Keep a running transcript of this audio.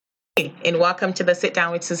Hey, and welcome to the Sit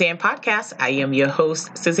Down with Suzanne podcast. I am your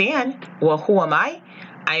host, Suzanne. Well, who am I?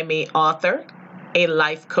 I'm a author, a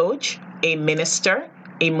life coach, a minister,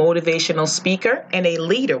 a motivational speaker, and a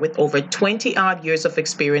leader with over 20 odd years of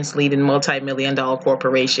experience leading multi-million dollar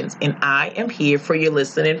corporations. And I am here for your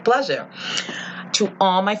listening pleasure. To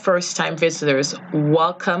all my first-time visitors,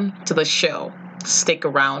 welcome to the show. Stick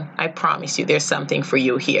around. I promise you there's something for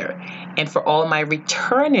you here. And for all my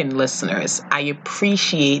returning listeners, I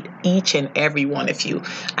appreciate each and every one of you.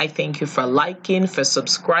 I thank you for liking, for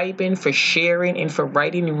subscribing, for sharing, and for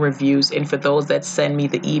writing reviews, and for those that send me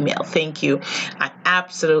the email. Thank you. I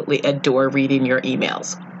absolutely adore reading your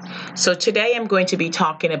emails. So today I'm going to be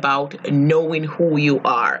talking about knowing who you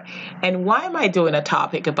are. And why am I doing a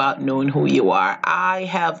topic about knowing who you are? I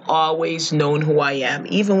have always known who I am,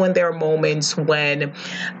 even when there are moments when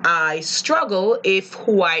I struggle if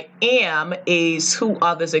who I am is who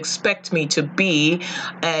others expect me to be.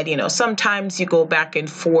 And, sometimes you go back and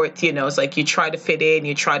forth, it's like you try to fit in,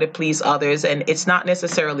 you try to please others, and it's not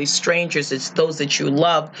necessarily strangers, it's those that you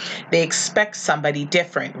love. They expect somebody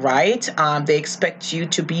different, right? They expect you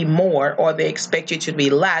to be more, or they expect you to be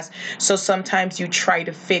less. So sometimes you try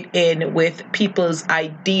to fit in with people's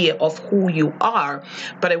idea of who you are.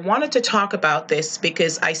 But I wanted to talk about this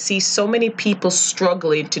because I see so many people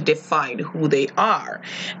struggling to define who they are.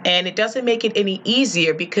 And it doesn't make it any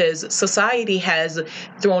easier because society has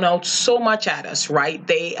thrown out so much at us, right?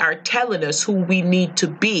 They are telling us who we need to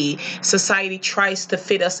be. Society tries to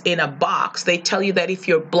fit us in a box. They tell you that if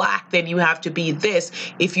you're black, then you have to be this.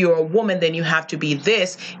 If you're a woman, then you have to be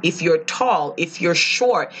this. If you're tall, if you're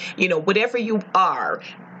short, whatever you are,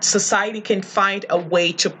 society can find a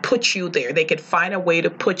way to put you there. They can find a way to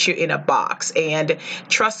put you in a box. And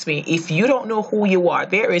trust me, if you don't know who you are,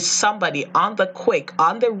 there is somebody on the quick,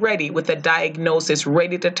 on the ready with a diagnosis,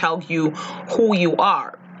 ready to tell you who you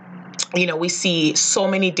are. We see so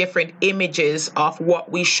many different images of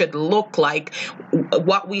what we should look like,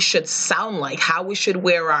 what we should sound like, how we should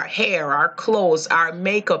wear our hair, our clothes, our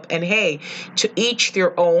makeup. And hey, to each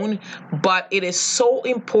their own. But it is so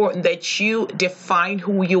important that you define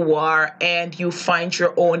who you are and you find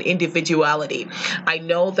your own individuality. I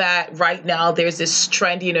know that right now there's this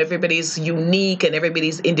trend, everybody's unique and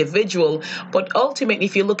everybody's individual. But ultimately,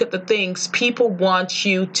 if you look at the things, people want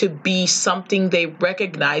you to be something they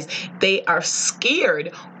recognize. They are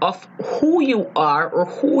scared of who you are or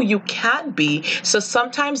who you can be. So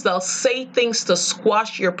sometimes they'll say things to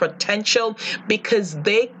squash your potential because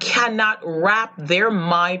they cannot wrap their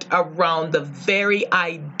mind around the very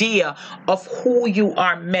idea of who you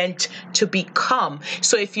are meant to become.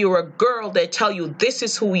 So if you're a girl, they tell you this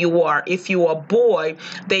is who you are. If you're a boy,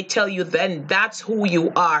 they tell you then that's who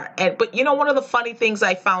you are. But one of the funny things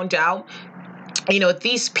I found out,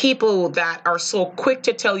 these people that are so quick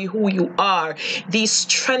to tell you who you are, these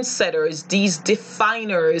trendsetters, these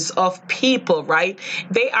definers of people, right?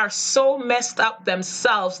 They are so messed up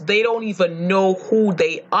themselves, they don't even know who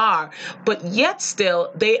they are. But yet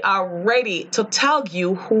still, they are ready to tell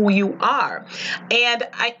you who you are. And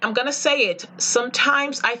I'm going to say it.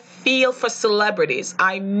 Sometimes I feel for celebrities.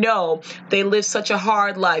 I know they live such a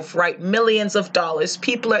hard life, right? Millions of dollars,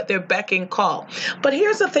 people at their beck and call. But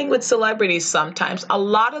here's the thing with celebrities sometimes. A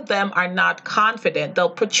lot of them are not confident. They'll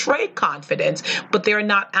portray confidence, but they're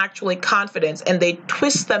not actually confident, and they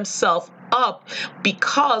twist themselves up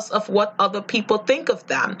because of what other people think of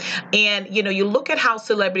them. And, you look at how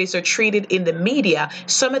celebrities are treated in the media.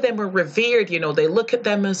 Some of them are revered. They look at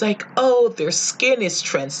them as like, oh, their skin is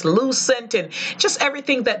translucent and just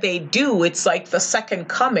everything that they do. It's like the second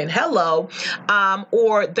coming. Hello.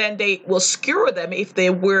 Or then they will skewer them if they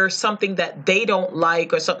wear something that they don't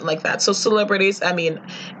like or something like that. So celebrities,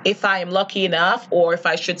 if I am lucky enough, or if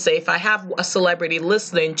I should say, if I have a celebrity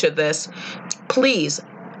listening to this, please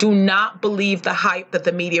do not believe the hype that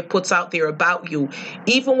the media puts out there about you.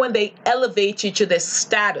 Even when they elevate you to this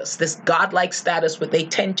status, this godlike status, what they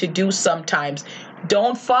tend to do sometimes,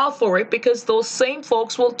 don't fall for it, because those same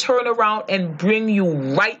folks will turn around and bring you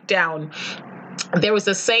right down. There was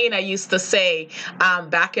a saying I used to say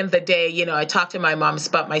back in the day, I talked to my mom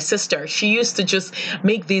about my sister. She used to just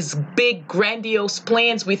make these big, grandiose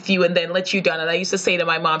plans with you and then let you down. And I used to say to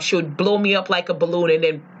my mom, she would blow me up like a balloon and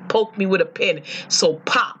then poke me with a pin. So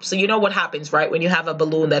pop. So you know what happens, right? When you have a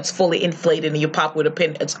balloon that's fully inflated and you pop with a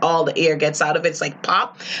pin, it's all the air gets out of it. It's like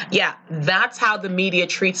pop. Yeah, that's how the media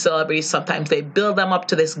treats celebrities sometimes. They build them up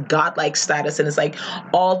to this godlike status, and it's like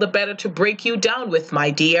all the better to break you down with,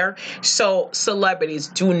 my dear. So celebrities,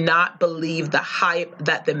 do not believe the hype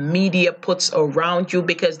that the media puts around you,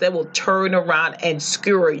 because they will turn around and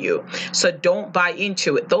skewer you. So don't buy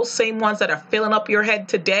into it. Those same ones that are filling up your head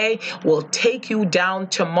today will take you down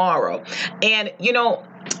tomorrow. And, you know,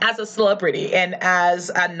 as a celebrity and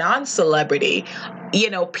as a non-celebrity, you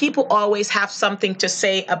know, people always have something to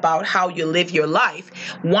say about how you live your life.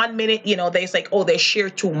 1 minute, you know, there's like, oh, they share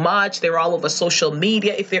too much. They're all over social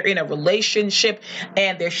media. If they're in a relationship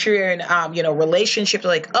and they're sharing, you know, relationships,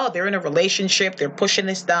 like, oh, they're in a relationship, they're pushing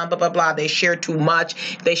this down, blah, blah, blah. They share too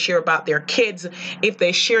much. They share about their kids. If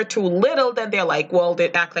they share too little, then they're like, well, they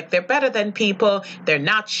act like they're better than people. They're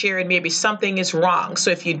not sharing. Maybe something is wrong. So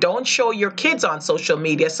if you don't show your kids on social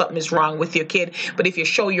media, something is wrong with your kid. But if you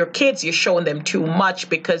show your kids, you're showing them too much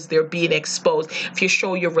because they're being exposed. If you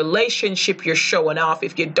show your relationship, you're showing off.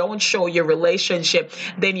 If you don't show your relationship,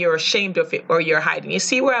 then you're ashamed of it or you're hiding. You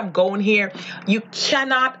see where I'm going here? You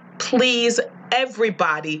cannot please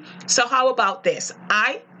everybody. So how about this?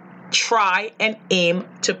 I try and aim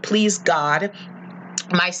to please God,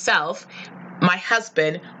 myself, my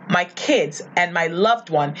husband, my kids, and my loved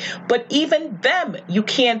one. But even them, you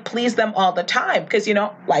can't please them all the time, because, you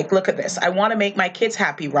know, like, look at this. I want to make my kids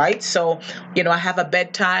happy, right? So, you know, I have a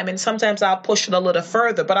bedtime, and sometimes I'll push it a little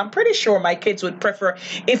further, but I'm pretty sure my kids would prefer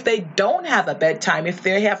if they don't have a bedtime, if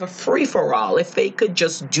they have a free-for-all, if they could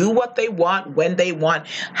just do what they want, when they want,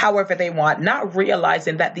 however they want, not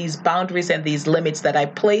realizing that these boundaries and these limits that I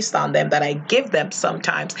placed on them, that I give them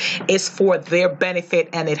sometimes, is for their benefit,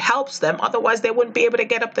 and it helps them. Otherwise, they wouldn't be able to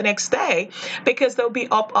get up the next day, because they'll be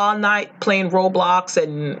up all night playing Roblox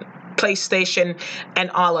and PlayStation and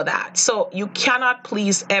all of that. So you cannot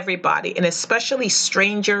please everybody, and especially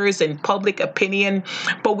strangers and public opinion.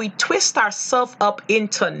 But we twist ourselves up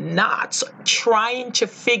into knots trying to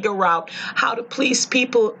figure out how to please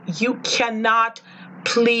people. You cannot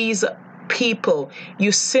please people.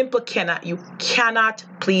 You simply cannot. You cannot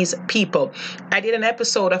please people. I did an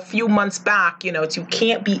episode a few months back, you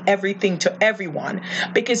can't be everything to everyone,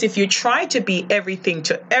 because if you try to be everything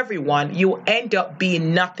to everyone, you end up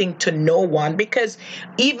being nothing to no one, because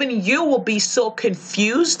even you will be so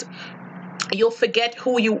confused. You'll forget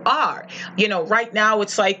who you are. Right now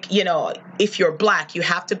it's like, if you're Black, you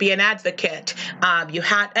have to be an advocate.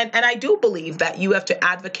 And I do believe that you have to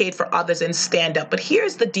advocate for others and stand up. But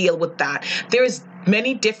here's the deal with that. There's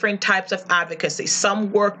many different types of advocacy.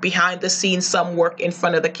 Some work behind the scenes, some work in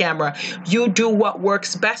front of the camera. You do what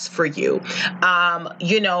works best for you.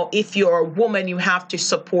 If you're a woman, you have to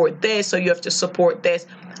support this, or you have to support this.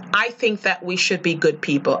 I think that we should be good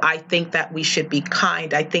people. I think that we should be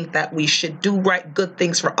kind. I think that we should do good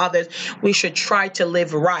things for others. We should try to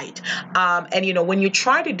live right. And when you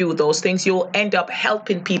try to do those things, you'll end up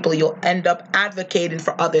helping people. You'll end up advocating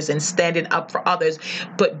for others and standing up for others.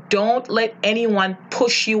 But don't let anyone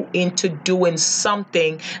push you into doing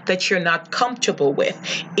something that you're not comfortable with.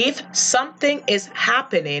 If something is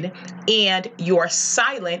happening and you're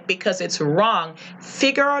silent because it's wrong,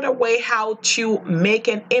 figure out a way how to make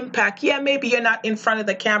an impact. Yeah, maybe you're not in front of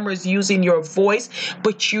the cameras using your voice,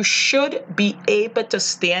 but you should be able to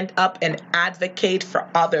stand up and advocate for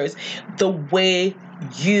others the way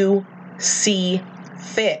you see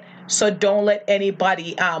fit. So don't let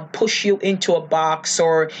anybody push you into a box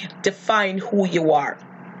or define who you are.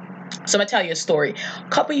 So I'm going to tell you a story. A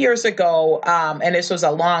couple years ago, and this was a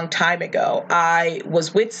long time ago, I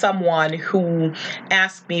was with someone who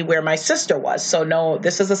asked me where my sister was. So no,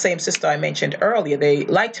 this is the same sister I mentioned earlier. They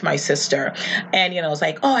liked my sister. And, I was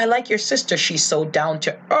like, oh, I like your sister. She's so down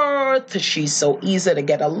to earth. She's so easy to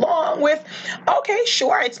get along with. Okay,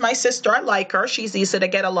 sure. It's my sister. I like her. She's easy to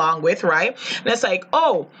get along with, right? And it's like,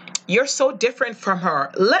 oh, you're so different from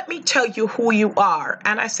her. Let me tell you who you are.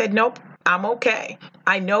 And I said, nope. I'm okay.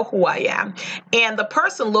 I know who I am. And the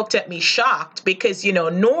person looked at me shocked because,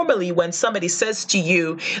 normally when somebody says to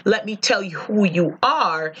you, let me tell you who you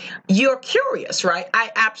are, you're curious, right?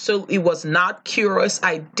 I absolutely was not curious.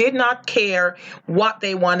 I did not care what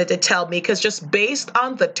they wanted to tell me, because just based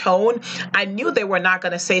on the tone, I knew they were not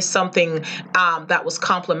going to say something that was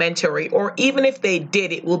complimentary, or even if they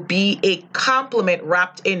did, it will be a compliment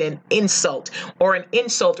wrapped in an insult, or an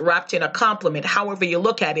insult wrapped in a compliment. However you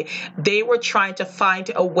look at it, they were trying to find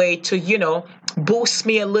a way to, boost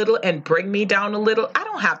me a little and bring me down a little. I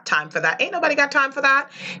don't have time for that. Ain't nobody got time for that.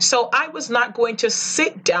 So I was not going to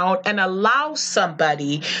sit down and allow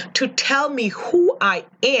somebody to tell me who I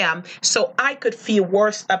am so I could feel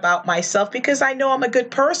worse about myself, because I know I'm a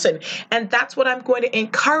good person. And that's what I'm going to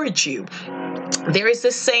encourage you. There is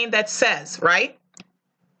this saying that says, right?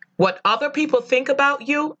 What other people think about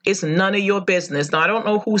you is none of your business. Now, I don't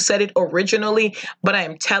know who said it originally, but I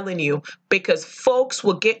am telling you, because folks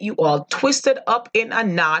will get you all twisted up in a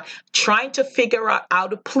knot trying to figure out how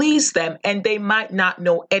to please them, and they might not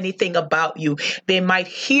know anything about you. They might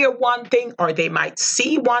hear one thing or they might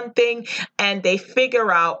see one thing, and they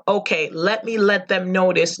figure out, okay, let me let them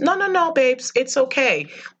know this. No, babes, it's okay.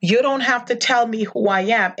 You don't have to tell me who I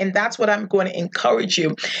am. And that's what I'm going to encourage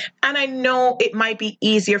you. And I know it might be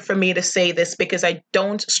easier for me to say this because I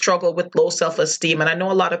don't struggle with low self-esteem. And I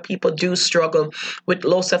know a lot of people do struggle with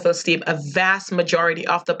low self-esteem. A vast majority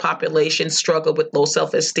of the population struggle with low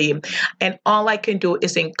self-esteem. And all I can do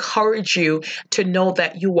is encourage you to know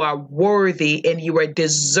that you are worthy and you are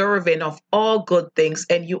deserving of all good things,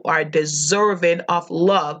 and you are deserving of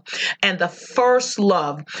love. And the first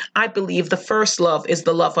love, I believe the first love is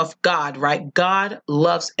the love of God, right? God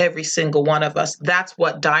loves every single one of us. That's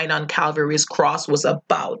what dying on Calvary's cross was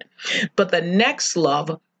about. But the next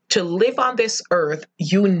love, to live on this earth,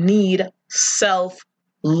 you need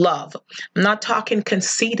self-love. I'm not talking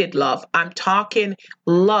conceited love. I'm talking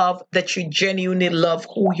love that you genuinely love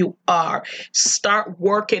who you are. Start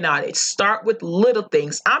working on it. Start with little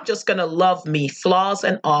things. I'm just going to love me, flaws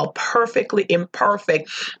and all, perfectly imperfect.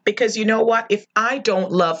 Because you know what? If I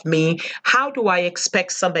don't love me, how do I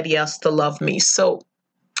expect somebody else to love me? So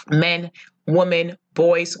men, women,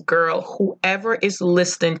 boys, girl, whoever is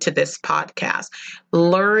listening to this podcast,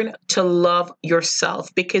 learn to love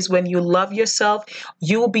yourself, because when you love yourself,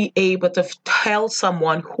 you'll be able to tell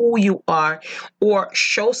someone who you are or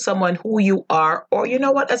show someone who you are. Or you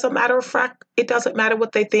know what, as a matter of fact, it doesn't matter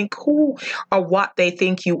what they think, who or what they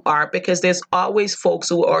think you are, because there's always folks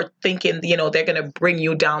who are thinking, they're going to bring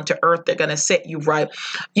you down to earth. They're going to set you right.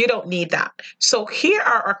 You don't need that. So here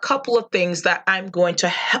are a couple of things that I'm going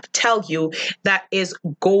to tell you that is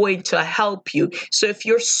going to help you. So if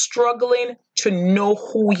you're struggling to know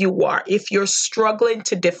who you are, if you're struggling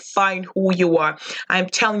to define who you are, I'm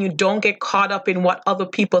telling you, don't get caught up in what other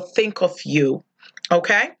people think of you.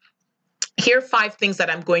 Okay? Here are 5 things that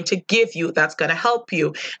I'm going to give you that's going to help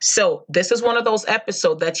you. So this is one of those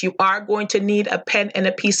episodes that you are going to need a pen and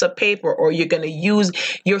a piece of paper, or you're going to use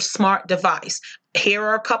your smart device. Here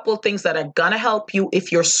are a couple of things that are going to help you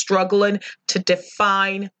if you're struggling to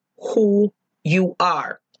define who you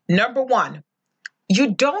are. Number 1,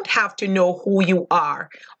 you don't have to know who you are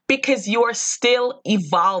because you are still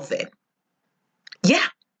evolving. Yeah.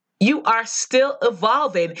 You are still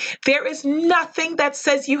evolving. There is nothing that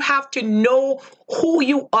says you have to know who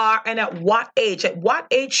you are and at what age. At what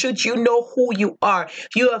age should you know who you are?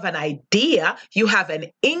 You have an idea, you have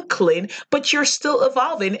an inkling, but you're still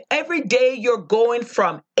evolving. Every day you're going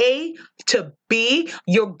from A to B.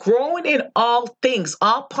 You're growing in all things.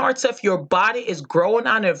 All parts of your body is growing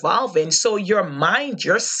and evolving. So your mind,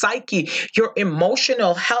 your psyche, your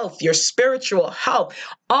emotional health, your spiritual health,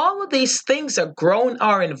 all of these things are growing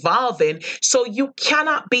or evolving. So you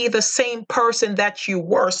cannot be the same person that you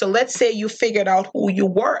were. So let's say you figured out who you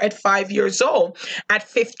were at 5 years old. At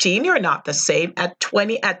 15, you're not the same. At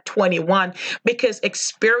 20, at 21, because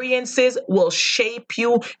experiences will shape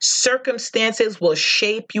you. Circumstances will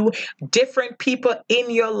shape you. Different people in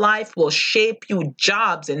your life will shape you.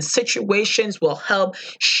 Jobs and situations will help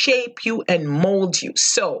shape you and mold you.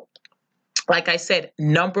 So, like I said,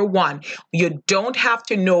 number 1, you don't have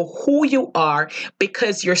to know who you are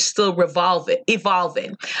because you're still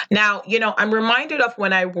evolving. Now, I'm reminded of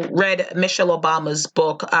when I read Michelle Obama's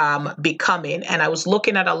book, Becoming, and I was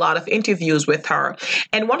looking at a lot of interviews with her.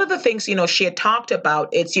 And one of the things, she had talked about,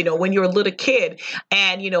 it's, when you're a little kid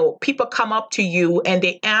and, people come up to you and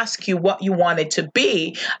they ask you what you wanted to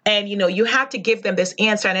be. And, you had to give them this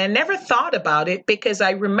answer. And I never thought about it because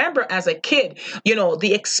I remember as a kid,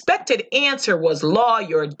 the expected answer was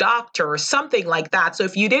lawyer, doctor, or something like that. So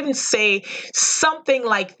if you didn't say something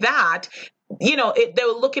like that, they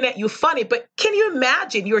were looking at you funny. But can you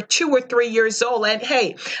imagine you're 2 or 3 years old and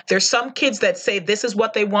hey, there's some kids that say this is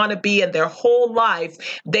what they want to be, and their whole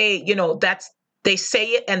life, that's They say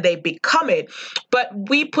it and they become it. But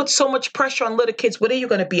we put so much pressure on little kids. When are you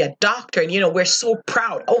going to be a doctor? And, we're so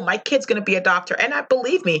proud. Oh, my kid's going to be a doctor. And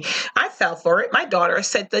believe me, I fell for it. My daughter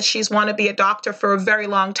said that she's wanted to be a doctor for a very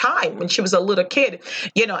long time when she was a little kid,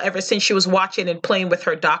 ever since she was watching and playing with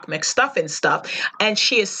her Doc McStuff and stuff. And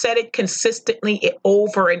she has said it consistently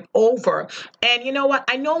over and over. And you know what?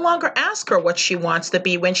 I no longer ask her what she wants to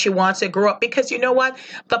be when she wants to grow up, because you know what?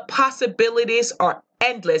 The possibilities are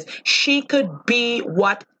endless. She could be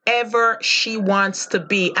whatever she wants to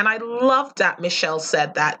be. And I love that Michelle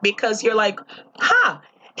said that, because you're like,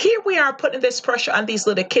 here we are putting this pressure on these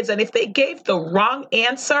little kids. And if they gave the wrong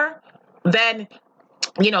answer, then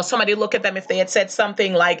somebody look at them if they had said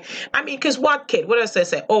something like, because what does they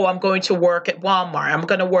say? Oh, I'm going to work at Walmart. I'm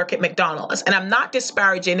going to work at McDonald's. And I'm not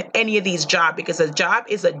disparaging any of these jobs, because a job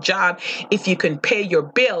is a job if you can pay your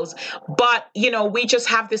bills. But, we just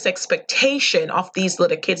have this expectation of these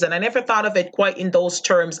little kids. And I never thought of it quite in those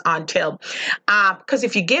terms until, because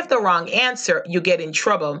if you give the wrong answer, you get in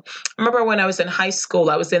trouble. I remember when I was in high school,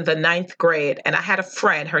 I was in the 9th grade, and I had a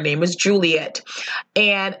friend. Her name was Juliet.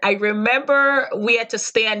 And I remember we had to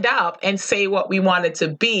stand up and say what we wanted to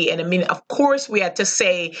be. And of course, we had to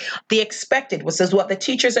say the expected, which is what the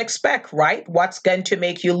teachers expect, right? What's going to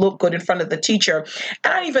make you look good in front of the teacher.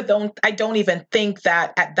 And I don't even think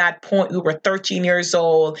that at that point we were 13 years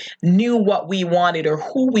old, knew what we wanted or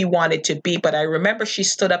who we wanted to be. But I remember she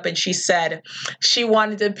stood up and she said she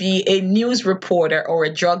wanted to be a news reporter or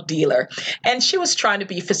a drug dealer. And she was trying to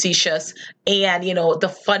be facetious. And,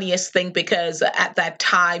 the funniest thing, because at that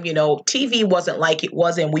time, TV wasn't like it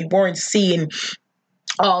was, and we weren't seeing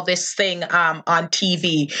all this thing on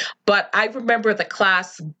TV. But I remember the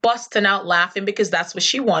class busting out laughing, because that's what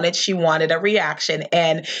she wanted. She wanted a reaction,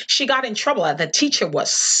 and she got in trouble. The teacher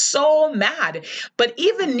was so mad. But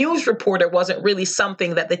even news reporter wasn't really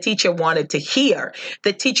something that the teacher wanted to hear.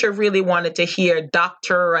 The teacher really wanted to hear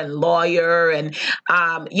doctor and lawyer and,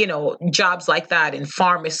 jobs like that, and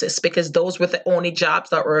pharmacist, because those were the only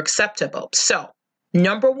jobs that were acceptable. So,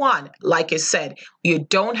 number one, like I said, you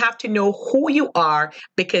don't have to know who you are,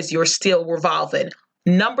 because you're still revolving.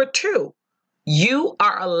 Number two, you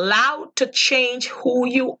are allowed to change who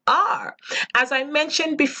you are. As I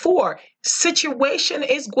mentioned before, situation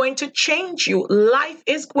is going to change you. Life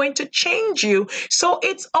is going to change you. So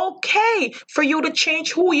it's okay for you to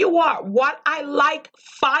change who you are. What I like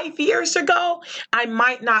 5 years ago, I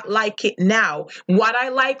might not like it now. What I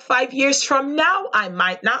like 5 years from now, I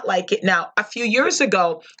might not like it now. A few years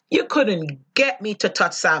ago, you couldn't get me to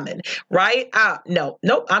touch salmon, right?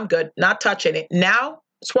 Nope, I'm good. Not touching it. Now,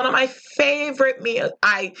 it's one of my favorite meals.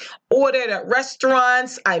 I order it at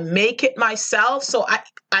restaurants. I make it myself. So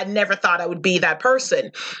I never thought I would be that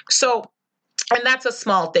person. So, and that's a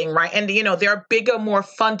small thing, right? And, there are bigger, more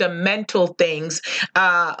fundamental things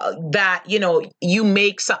that, you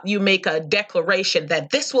make a declaration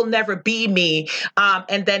that this will never be me.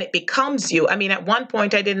 And then it becomes you. At one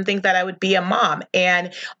point, I didn't think that I would be a mom.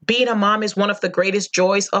 And being a mom is one of the greatest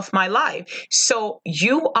joys of my life. So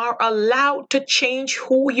you are allowed to change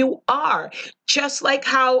who you are. Just like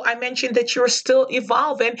how I mentioned that you're still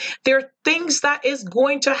evolving, there are things that is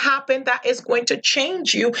going to happen that is going to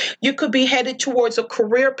change you. You could be headed towards a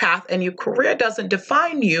career path, and your career doesn't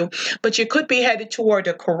define you, but you could be headed toward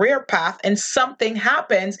a career path and something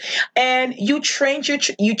happens and you change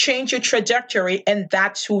your trajectory, and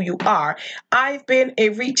that's who you are. I've been a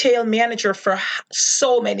retail manager for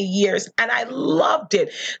so many years, and I loved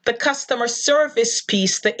it. The customer service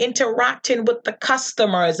piece, the interacting with the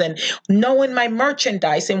customers and knowing my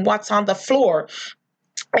merchandise and what's on the floor.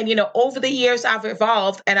 And, over the years, I've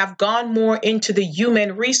evolved and I've gone more into the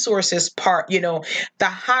human resources part, the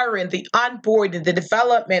hiring, the onboarding, the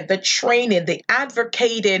development, the training, the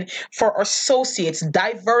advocating for associates,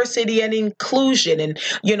 diversity and inclusion, and,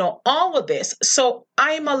 all of this. So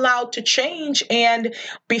I'm allowed to change. And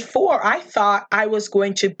before, I thought I was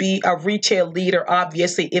going to be a retail leader,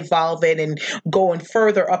 obviously evolving and going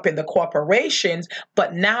further up in the corporations.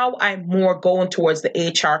 But now I'm more going towards the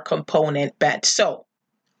HR component bent. So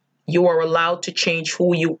you are allowed to change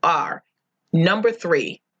who you are. Number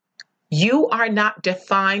three, you are not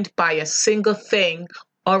defined by a single thing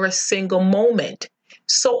or a single moment.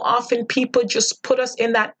 So often people just put us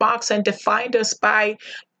in that box and define us by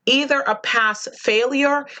either a past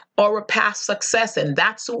failure or a past success, and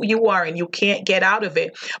that's who you are, and you can't get out of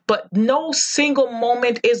it. But no single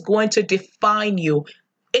moment is going to define you.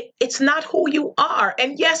 It's not who you are.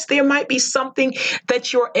 And yes, there might be something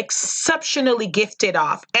that you're exceptionally gifted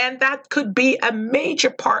of, and that could be a major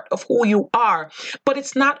part of who you are, but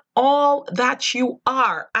it's not all that you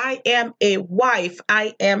are. I am a wife.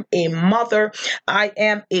 I am a mother. I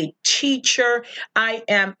am a teacher. I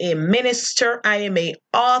am a minister. I am a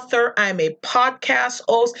author. I'm a podcast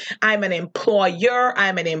host. I'm an employer.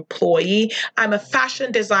 I'm an employee. I'm a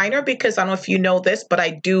fashion designer because I don't know if you know this, but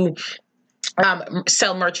I do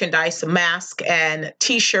sell merchandise, masks, and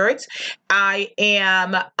T-shirts. I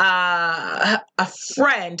am a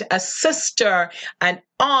friend, a sister, an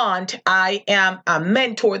aunt. I am a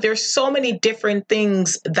mentor. There's so many different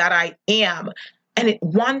things that I am, and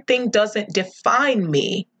one thing doesn't define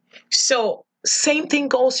me. So same thing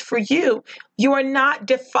goes for you. You are not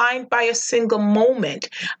defined by a single moment,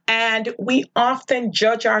 and we often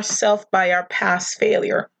judge ourselves by our past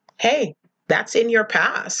failure. Hey, that's in your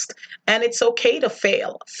past. And it's okay to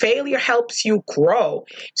fail. Failure helps you grow.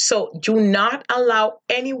 So do not allow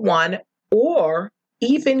anyone or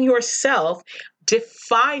even yourself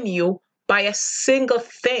define you by a single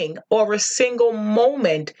thing or a single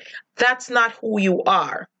moment. That's not who you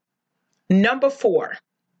are. Number 4,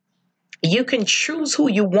 you can choose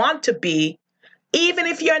who you want to be, even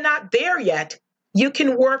if you're not there yet. You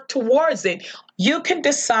can work towards it. You can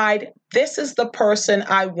decide, this is the person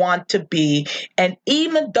I want to be. And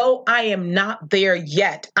even though I am not there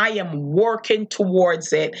yet, I am working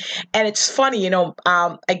towards it. And it's funny,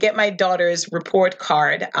 I get my daughter's report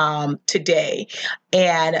card today,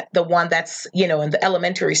 and the one that's, in the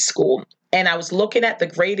elementary school. And I was looking at the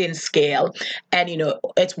grading scale, and,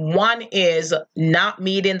 it's 1 is not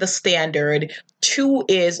meeting the standard, 2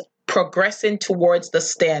 is progressing towards the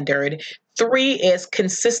standard, 3 is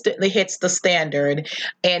consistently hits the standard,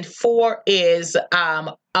 and 4 is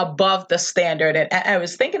above the standard. And I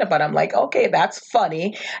was thinking about it, I'm like, okay, that's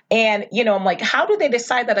funny. And, I'm like, how do they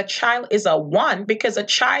decide that a child is a 1? Because a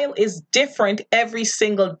child is different every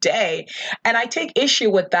single day. And I take issue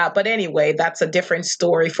with that. But anyway, that's a different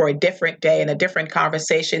story for a different day and a different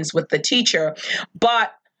conversations with the teacher.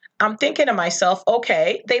 But I'm thinking to myself,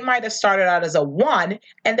 okay, they might have started out as a 1,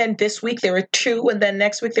 and then this week they were 2, and then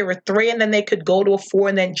next week they were 3, and then they could go to a 4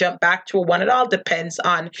 and then jump back to a 1. It all depends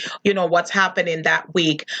on, what's happening that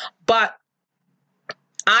week. But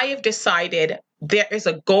I have decided there is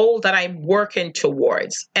a goal that I'm working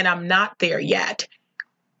towards, and I'm not there yet,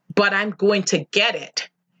 but I'm going to get it.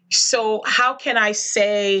 So how can I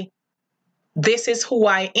say this is who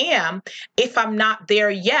I am if I'm not there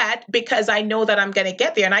yet? Because I know that I'm going to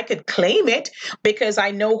get there, and I could claim it because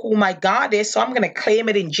I know who my God is. So I'm going to claim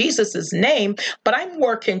it in Jesus's name, but I'm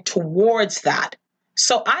working towards that.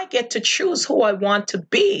 So I get to choose who I want to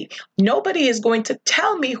be. Nobody is going to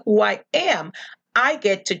tell me who I am. I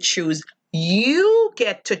get to choose. You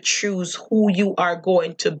get to choose who you are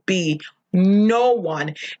going to be. No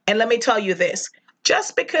one. And let me tell you this.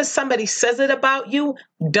 Just because somebody says it about you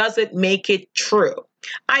doesn't make it true.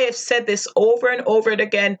 I have said this over and over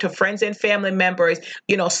again to friends and family members.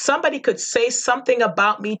 Somebody could say something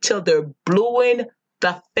about me till they're blue in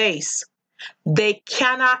the face. They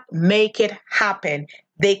cannot make it happen.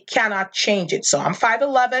 They cannot change it. So I'm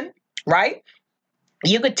 5'11", right?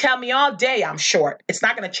 You could tell me all day I'm short. It's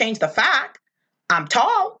not going to change the fact I'm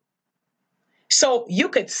tall. So you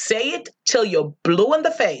could say it till you're blue in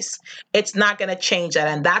the face. It's not going to change that.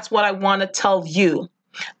 And that's what I want to tell you.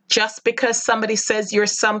 Just because somebody says you're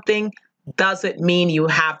something doesn't mean you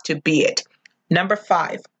have to be it. Number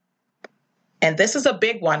 5, and this is a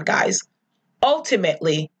big one, guys.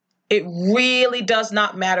 Ultimately, it really does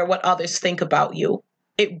not matter what others think about you.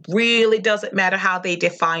 It really doesn't matter how they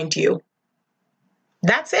defined you.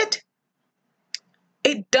 That's it.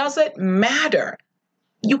 It doesn't matter.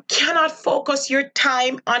 You cannot focus your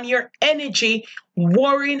time on your energy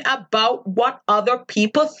worrying about what other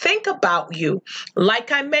people think about you.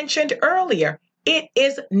 Like I mentioned earlier, it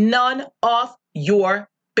is none of your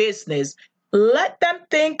business. Let them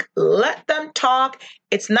think, let them talk.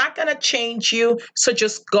 It's not going to change you. So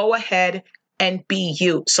just go ahead and be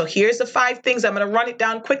you. So here's the 5 things. I'm going to run it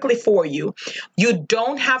down quickly for you. You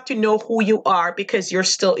don't have to know who you are because you're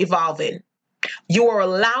still evolving. You are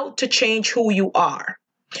allowed to change who you are.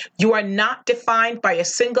 You are not defined by a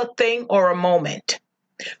single thing or a moment.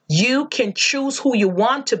 You can choose who you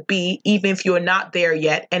want to be, even if you're not there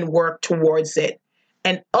yet, and work towards it.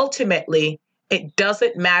 And ultimately, it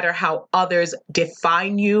doesn't matter how others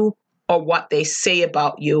define you or what they say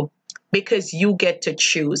about you, because you get to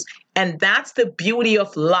choose. And that's the beauty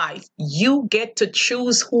of life. You get to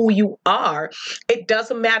choose who you are. It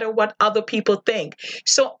doesn't matter what other people think.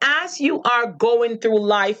 So as you are going through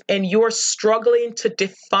life and you're struggling to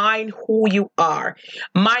define who you are,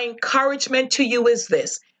 my encouragement to you is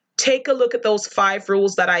this. Take a look at those 5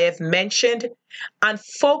 rules that I have mentioned and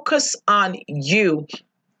focus on you.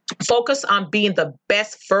 Focus on being the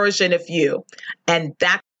best version of you. And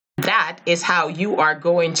that is how you are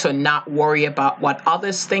going to not worry about what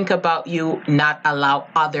others think about you, not allow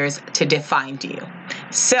others to define you.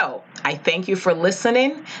 So I thank you for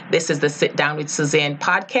listening. This is the Sit Down with Suzanne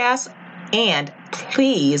podcast. And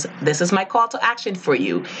please, this is my call to action for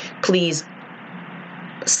you. Please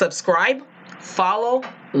subscribe, follow,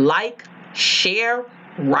 like, share,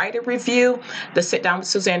 write a review. The Sit Down with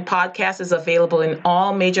Suzanne podcast is available in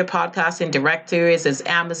all major podcasting directories as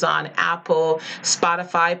Amazon, Apple,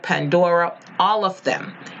 Spotify, Pandora, all of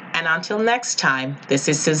them. And until next time, this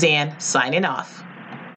is Suzanne signing off.